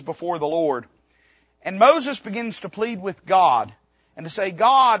faces before the Lord. And Moses begins to plead with God and to say,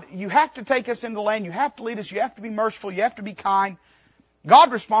 God, you have to take us into the land. You have to lead us. You have to be merciful. You have to be kind.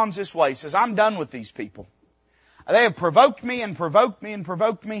 God responds this way. He says, I'm done with these people. They have provoked me and provoked me and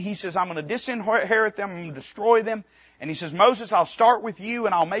provoked me. He says, I'm going to disinherit them. I'm going to destroy them. And he says, Moses, I'll start with you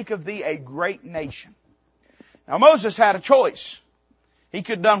and I'll make of thee a great nation. Now Moses had a choice. He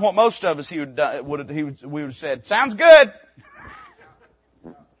could have done what most of us we would have said, sounds good.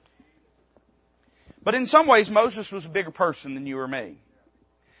 But in some ways, Moses was a bigger person than you or me.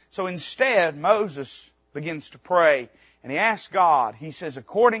 So instead, Moses begins to pray. And he asks God, he says,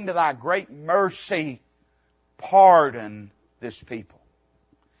 according to thy great mercy, pardon this people.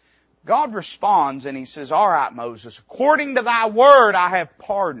 God responds and he says, all right, Moses, according to thy word, I have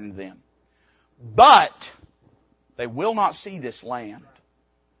pardoned them. But they will not see this land.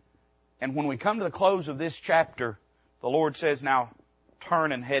 And when we come to the close of this chapter, the Lord says, now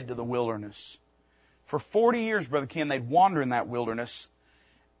turn and head to the wilderness. For 40 years, Brother Ken, they'd wander in that wilderness.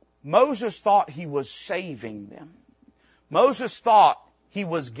 Moses thought he was saving them. Moses thought he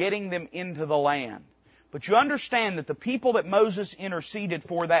was getting them into the land. But you understand that the people that Moses interceded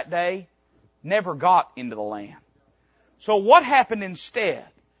for that day never got into the land. So what happened instead?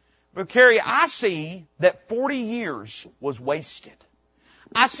 But Carrie, I see that 40 years was wasted.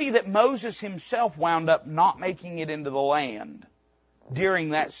 I see that Moses himself wound up not making it into the land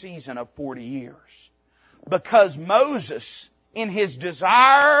during that season of 40 years. Because Moses, in his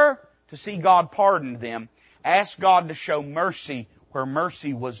desire to see God pardon them, asked God to show mercy where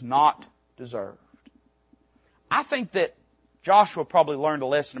mercy was not deserved. I think that Joshua probably learned a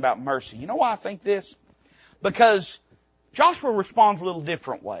lesson about mercy. You know why I think this? Because Joshua responds a little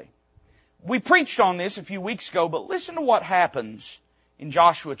different way. We preached on this a few weeks ago, but listen to what happens in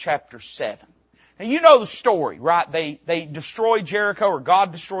Joshua chapter 7. Now you know the story, right? They destroy Jericho, or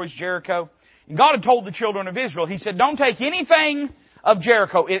God destroys Jericho. And God had told the children of Israel, He said, don't take anything of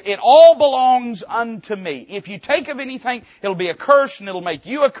Jericho. It all belongs unto me. If you take of anything, it'll be a curse and it'll make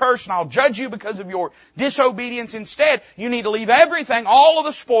you a curse and I'll judge you because of your disobedience. Instead, you need to leave everything, all of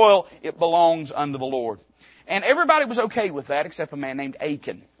the spoil, it belongs unto the Lord. And everybody was okay with that except a man named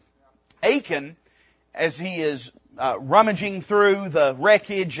Achan. Achan, as he is rummaging through the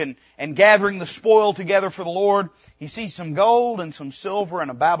wreckage and gathering the spoil together for the Lord, he sees some gold and some silver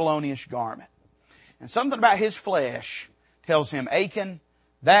and a Babylonish garment. And something about his flesh tells him, Achan,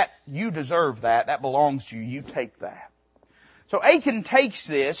 that you deserve that. That belongs to you. You take that. So Achan takes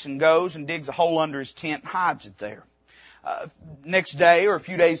this and goes and digs a hole under his tent and hides it there. Next day or a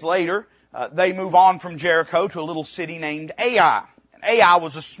few days later, they move on from Jericho to a little city named Ai. And Ai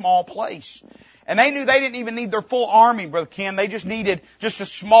was a small place. And they knew they didn't even need their full army, Brother Ken. They just needed just a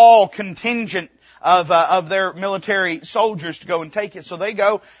small contingent of their military soldiers to go and take it. So they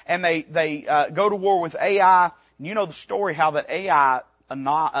go and they go to war with Ai. And you know the story how that Ai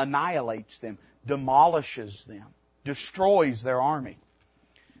annihilates them, demolishes them, destroys their army.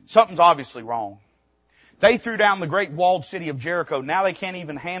 Something's obviously wrong. They threw down the great walled city of Jericho. Now they can't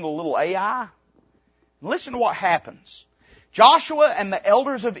even handle little Ai. Listen to what happens. Joshua and the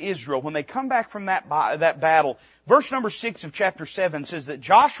elders of Israel, when they come back from that battle, verse number 6 of chapter 7 says that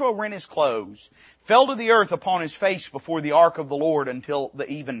Joshua rent his clothes, fell to the earth upon his face before the ark of the Lord until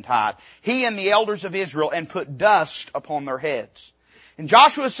the eventide, he and the elders of Israel, and put dust upon their heads. And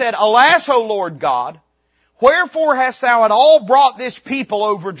Joshua said, Alas, O Lord God, wherefore hast thou at all brought this people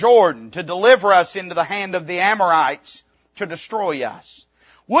over Jordan to deliver us into the hand of the Amorites to destroy us?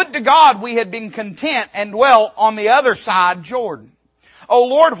 Would to God we had been content and dwelt on the other side Jordan. O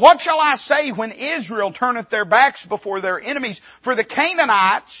Lord, what shall I say when Israel turneth their backs before their enemies? For the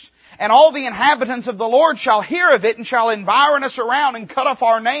Canaanites and all the inhabitants of the Lord shall hear of it and shall environ us around and cut off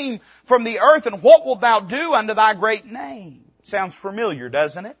our name from the earth. And what wilt thou do unto thy great name? Sounds familiar,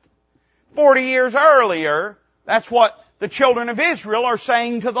 doesn't it? 40 years earlier, that's what the children of Israel are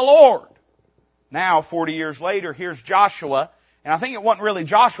saying to the Lord. Now, 40 years later, here's Joshua. And I think it wasn't really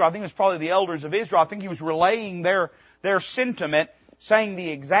Joshua. I think it was probably the elders of Israel. I think he was relaying their sentiment, saying the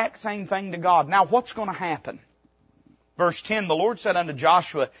exact same thing to God. Now, what's going to happen? Verse 10, the Lord said unto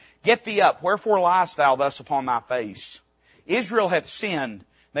Joshua, Get thee up, wherefore liest thou thus upon thy face? Israel hath sinned.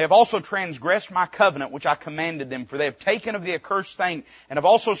 They have also transgressed my covenant which I commanded them, for they have taken of the accursed thing, and have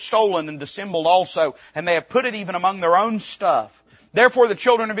also stolen and dissembled also, and they have put it even among their own stuff. Therefore the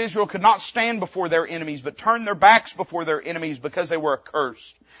children of Israel could not stand before their enemies, but turned their backs before their enemies, because they were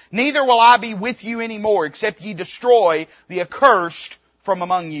accursed. Neither will I be with you any more, except ye destroy the accursed from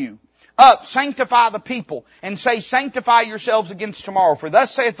among you. Up, sanctify the people, and say, sanctify yourselves against tomorrow. For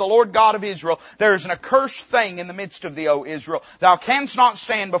thus saith the Lord God of Israel, there is an accursed thing in the midst of thee, O Israel. Thou canst not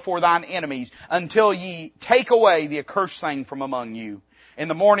stand before thine enemies, until ye take away the accursed thing from among you. In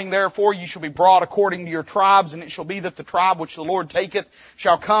the morning, therefore, ye shall be brought according to your tribes, and it shall be that the tribe which the Lord taketh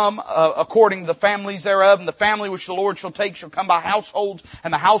shall come according to the families thereof, and the family which the Lord shall take shall come by households,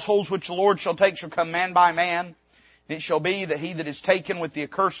 and the households which the Lord shall take shall come man by man. And it shall be that he that is taken with the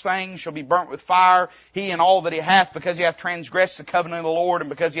accursed thing shall be burnt with fire, he and all that he hath, because he hath transgressed the covenant of the Lord, and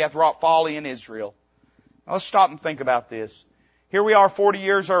because he hath wrought folly in Israel. Now let's stop and think about this. Here we are 40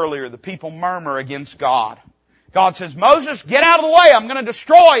 years earlier, the people murmur against God. God says, Moses, get out of the way, I'm going to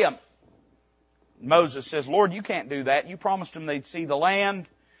destroy them. Moses says, Lord, you can't do that. You promised them they'd see the land.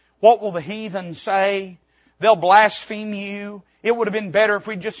 What will the heathen say? They'll blaspheme you. It would have been better if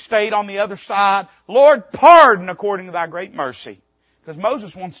we'd just stayed on the other side. Lord, pardon according to thy great mercy. Because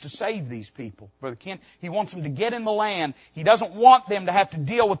Moses wants to save these people, Brother Ken. He wants them to get in the land. He doesn't want them to have to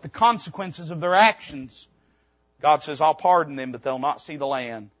deal with the consequences of their actions. God says, I'll pardon them, but they'll not see the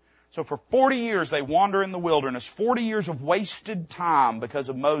land. So for 40 years they wander in the wilderness, 40 years of wasted time because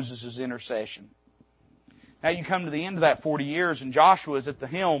of Moses' intercession. Now you come to the end of that 40 years and Joshua is at the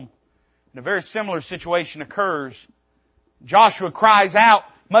helm, and a very similar situation occurs. Joshua cries out,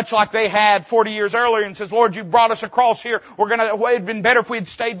 much like they had 40 years earlier, and says, Lord, you brought us across here. It would have been better if we had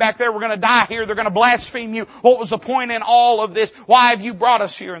stayed back there. We're going to die here. They're going to blaspheme you. What was the point in all of this? Why have you brought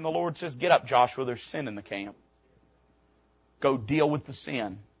us here? And the Lord says, get up, Joshua. There's sin in the camp. Go deal with the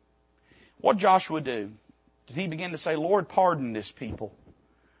sin. What did Joshua do? Did he begin to say, Lord, pardon this people?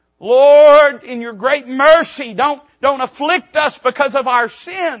 Lord, in your great mercy, don't afflict us because of our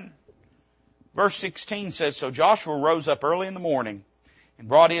sin. Verse 16 says, so Joshua rose up early in the morning and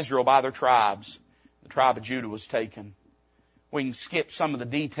brought Israel by their tribes. The tribe of Judah was taken. We can skip some of the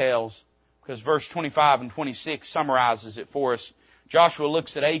details because verse 25 and 26 summarizes it for us. Joshua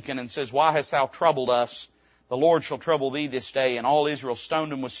looks at Achan and says, why hast thou troubled us? The Lord shall trouble thee this day. And all Israel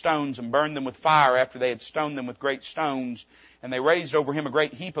stoned them with stones and burned them with fire after they had stoned them with great stones. And they raised over him a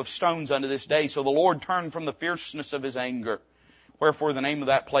great heap of stones unto this day. So the Lord turned from the fierceness of his anger. Wherefore the name of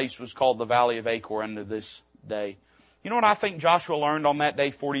that place was called the Valley of Achor unto this day. You know what I think Joshua learned on that day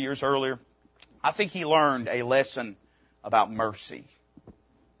 40 years earlier? I think he learned a lesson about mercy.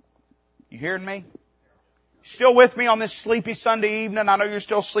 You hearing me? Still with me on this sleepy Sunday evening? I know you're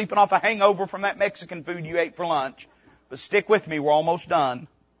still sleeping off a hangover from that Mexican food you ate for lunch. But stick with me, we're almost done.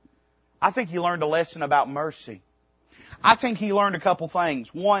 I think he learned a lesson about mercy. I think he learned a couple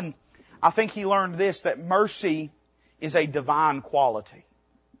things. One, I think he learned this, that mercy is a divine quality.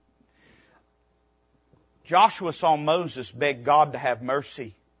 Joshua saw Moses beg God to have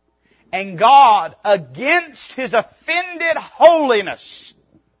mercy. And God, against his offended holiness,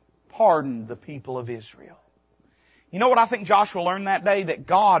 pardoned the people of Israel. You know what I think Joshua learned that day? That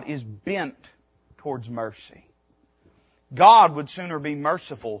God is bent towards mercy. God would sooner be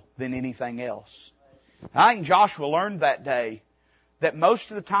merciful than anything else. I think Joshua learned that day that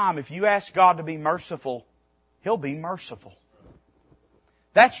most of the time if you ask God to be merciful, He'll be merciful.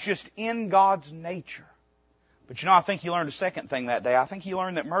 That's just in God's nature. But you know, I think he learned a second thing that day. I think he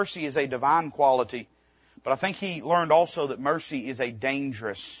learned that mercy is a divine quality. But I think he learned also that mercy is a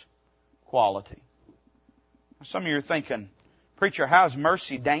dangerous quality. Some of you are thinking, preacher, how is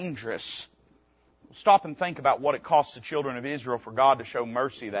mercy dangerous? Well, stop and think about what it cost the children of Israel for God to show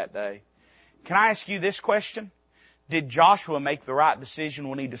mercy that day. Can I ask you this question? Did Joshua make the right decision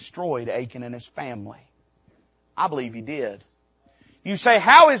when he destroyed Achan and his family? I believe he did. You say,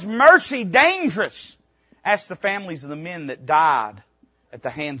 how is mercy dangerous? Ask the families of the men that died at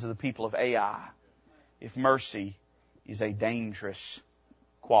the hands of the people of Ai if mercy is a dangerous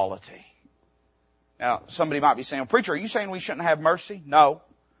quality. Now, somebody might be saying, preacher, are you saying we shouldn't have mercy? No.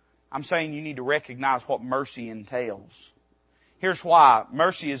 I'm saying you need to recognize what mercy entails. Here's why.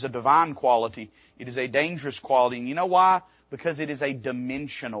 Mercy is a divine quality. It is a dangerous quality. And you know why? Because it is a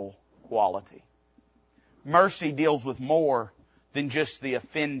dimensional quality. Mercy deals with more than just the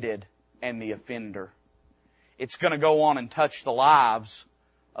offended and the offender. It's going to go on and touch the lives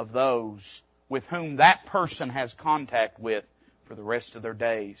of those with whom that person has contact with for the rest of their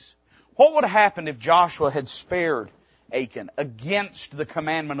days. What would have happened if Joshua had spared Achan against the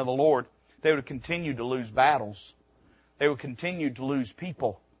commandment of the Lord? They would have continued to lose battles. they would continue to lose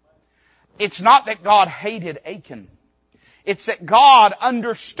people. It's not that God hated Achan. It's that God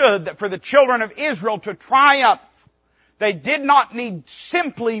understood that for the children of Israel to triumph, they did not need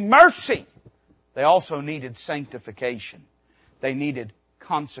simply mercy. They also needed sanctification. They needed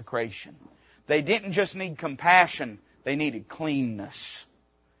consecration. They didn't just need compassion, they needed cleanness.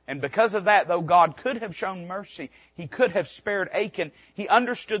 And because of that, though God could have shown mercy, He could have spared Achan, He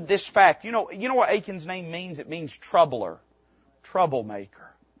understood this fact. You know what Achan's name means? It means troubler,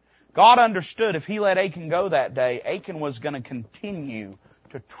 troublemaker. God understood if He let Achan go that day, Achan was going to continue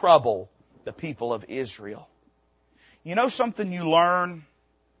to trouble the people of Israel. You know something you learn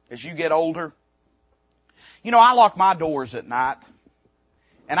as you get older? You know, I lock my doors at night.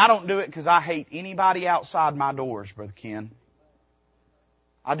 And I don't do it because I hate anybody outside my doors, Brother Ken.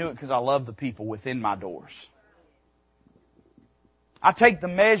 I do it because I love the people within my doors. I take the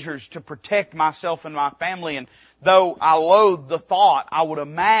measures to protect myself and my family, and though I loathe the thought, I would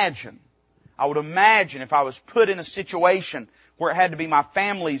imagine if I was put in a situation where it had to be my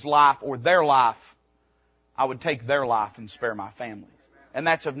family's life or their life, I would take their life and spare my family. And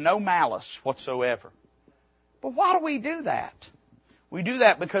that's of no malice whatsoever. But why do we do that? We do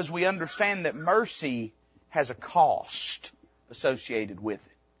that because we understand that mercy has a cost associated with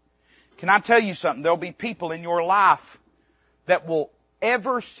it. Can I tell you something? There'll be people in your life that will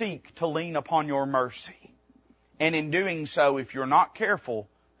ever seek to lean upon your mercy. And in doing so, if you're not careful,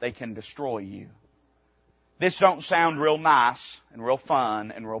 they can destroy you. This don't sound real nice and real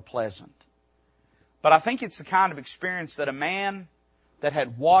fun and real pleasant. But I think it's the kind of experience that a man that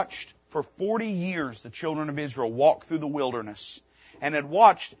had watched for 40 years the children of Israel walk through the wilderness and had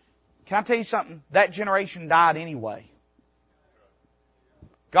watched, can I tell you something? That generation died anyway.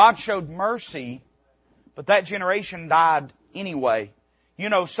 God showed mercy, but that generation died anyway. You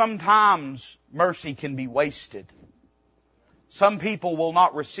know, sometimes mercy can be wasted. Some people will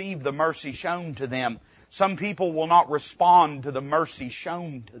not receive the mercy shown to them. Some people will not respond to the mercy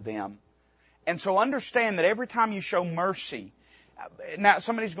shown to them. And so understand that every time you show mercy, now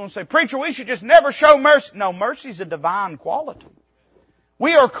somebody's going to say, "Preacher, we should just never show mercy." No, mercy is a divine quality.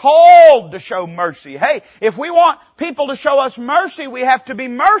 We are called to show mercy. Hey, if we want people to show us mercy, we have to be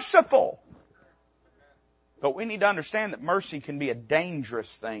merciful. But we need to understand that mercy can be a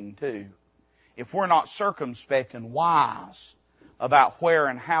dangerous thing too, if we're not circumspect and wise about where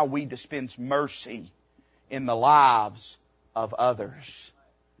and how we dispense mercy in the lives of others.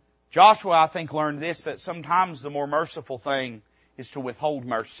 Joshua, I think, learned this, that sometimes the more merciful thing is to withhold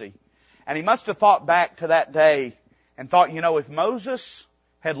mercy. And he must have thought back to that day and thought, you know, if Moses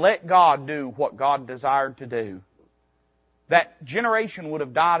had let God do what God desired to do, that generation would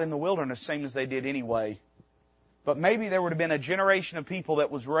have died in the wilderness same as they did anyway. But maybe there would have been a generation of people that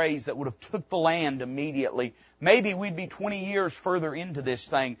was raised that would have took the land immediately. Maybe we'd be 20 years further into this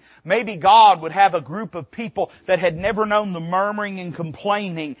thing. Maybe God would have a group of people that had never known the murmuring and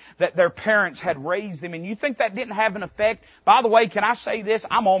complaining that their parents had raised them. And you think that didn't have an effect? By the way, can I say this?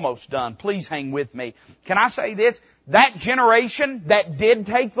 I'm almost done. Please hang with me. Can I say this? That generation that did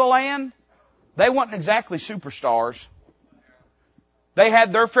take the land, they weren't exactly superstars. They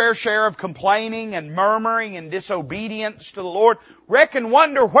had their fair share of complaining and murmuring and disobedience to the Lord. Reckon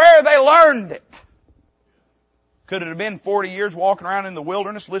wonder where they learned it. Could it have been 40 years walking around in the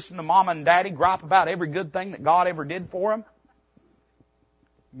wilderness listening to Mama and Daddy gripe about every good thing that God ever did for them?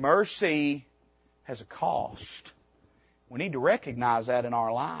 Mercy has a cost. We need to recognize that in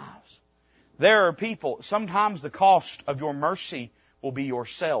our lives. There are people, sometimes the cost of your mercy will be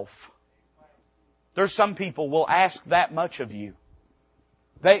yourself. There's some people will ask that much of you.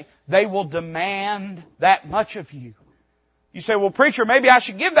 They will demand that much of you. You say, "Well, preacher, maybe I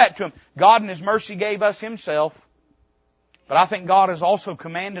should give that to him." God in His mercy gave us Himself. But I think God has also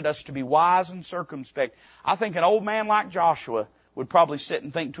commanded us to be wise and circumspect. I think an old man like Joshua would probably sit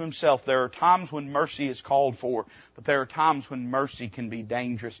and think to himself, there are times when mercy is called for, but there are times when mercy can be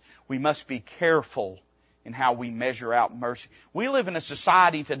dangerous. We must be careful in how we measure out mercy. We live in a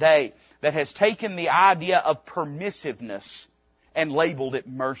society today that has taken the idea of permissiveness and labeled it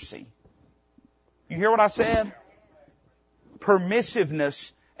mercy. You hear what I said?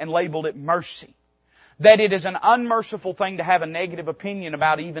 Permissiveness and labeled it mercy. That it is an unmerciful thing to have a negative opinion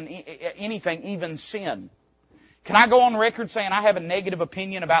about even anything, even sin. Can I go on record saying I have a negative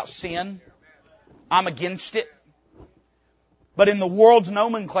opinion about sin? I'm against it. But in the world's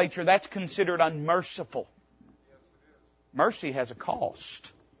nomenclature, that's considered unmerciful. Mercy has a cost.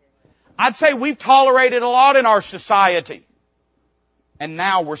 I'd say we've tolerated a lot in our society. And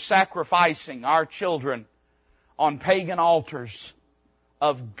now we're sacrificing our children on pagan altars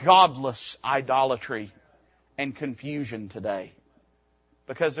of godless idolatry and confusion today.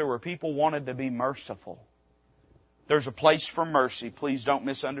 Because there were people wanted to be merciful. There's a place for mercy. Please don't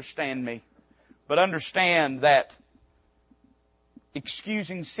misunderstand me. But understand that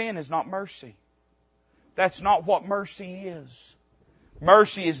excusing sin is not mercy. That's not what mercy is.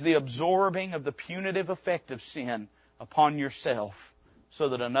 Mercy is the absorbing of the punitive effect of sin upon yourself so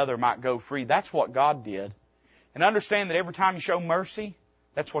that another might go free. That's what God did. And understand that every time you show mercy,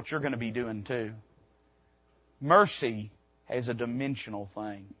 that's what you're going to be doing too. Mercy is a dimensional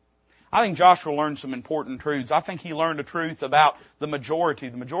thing. I think Joshua learned some important truths. I think he learned a truth about the majority.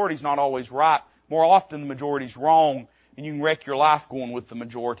 The majority's not always right. More often the majority's wrong, and you can wreck your life going with the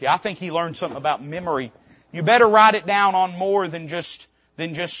majority. I think he learned something about memory. You better write it down on more than just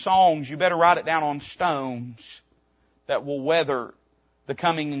songs. You better write it down on stones that will weather the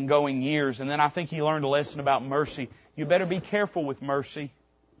coming and going years. And then I think he learned a lesson about mercy. You better be careful with mercy,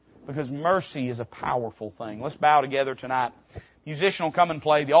 because mercy is a powerful thing. Let's bow together tonight. Musician will come and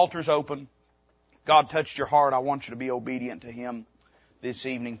play. The altar's open. God touched your heart. I want you to be obedient to Him this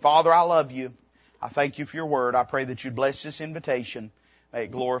evening. Father, I love you. I thank you for your word. I pray that you'd bless this invitation. May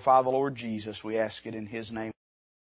it glorify the Lord Jesus. We ask it in His name.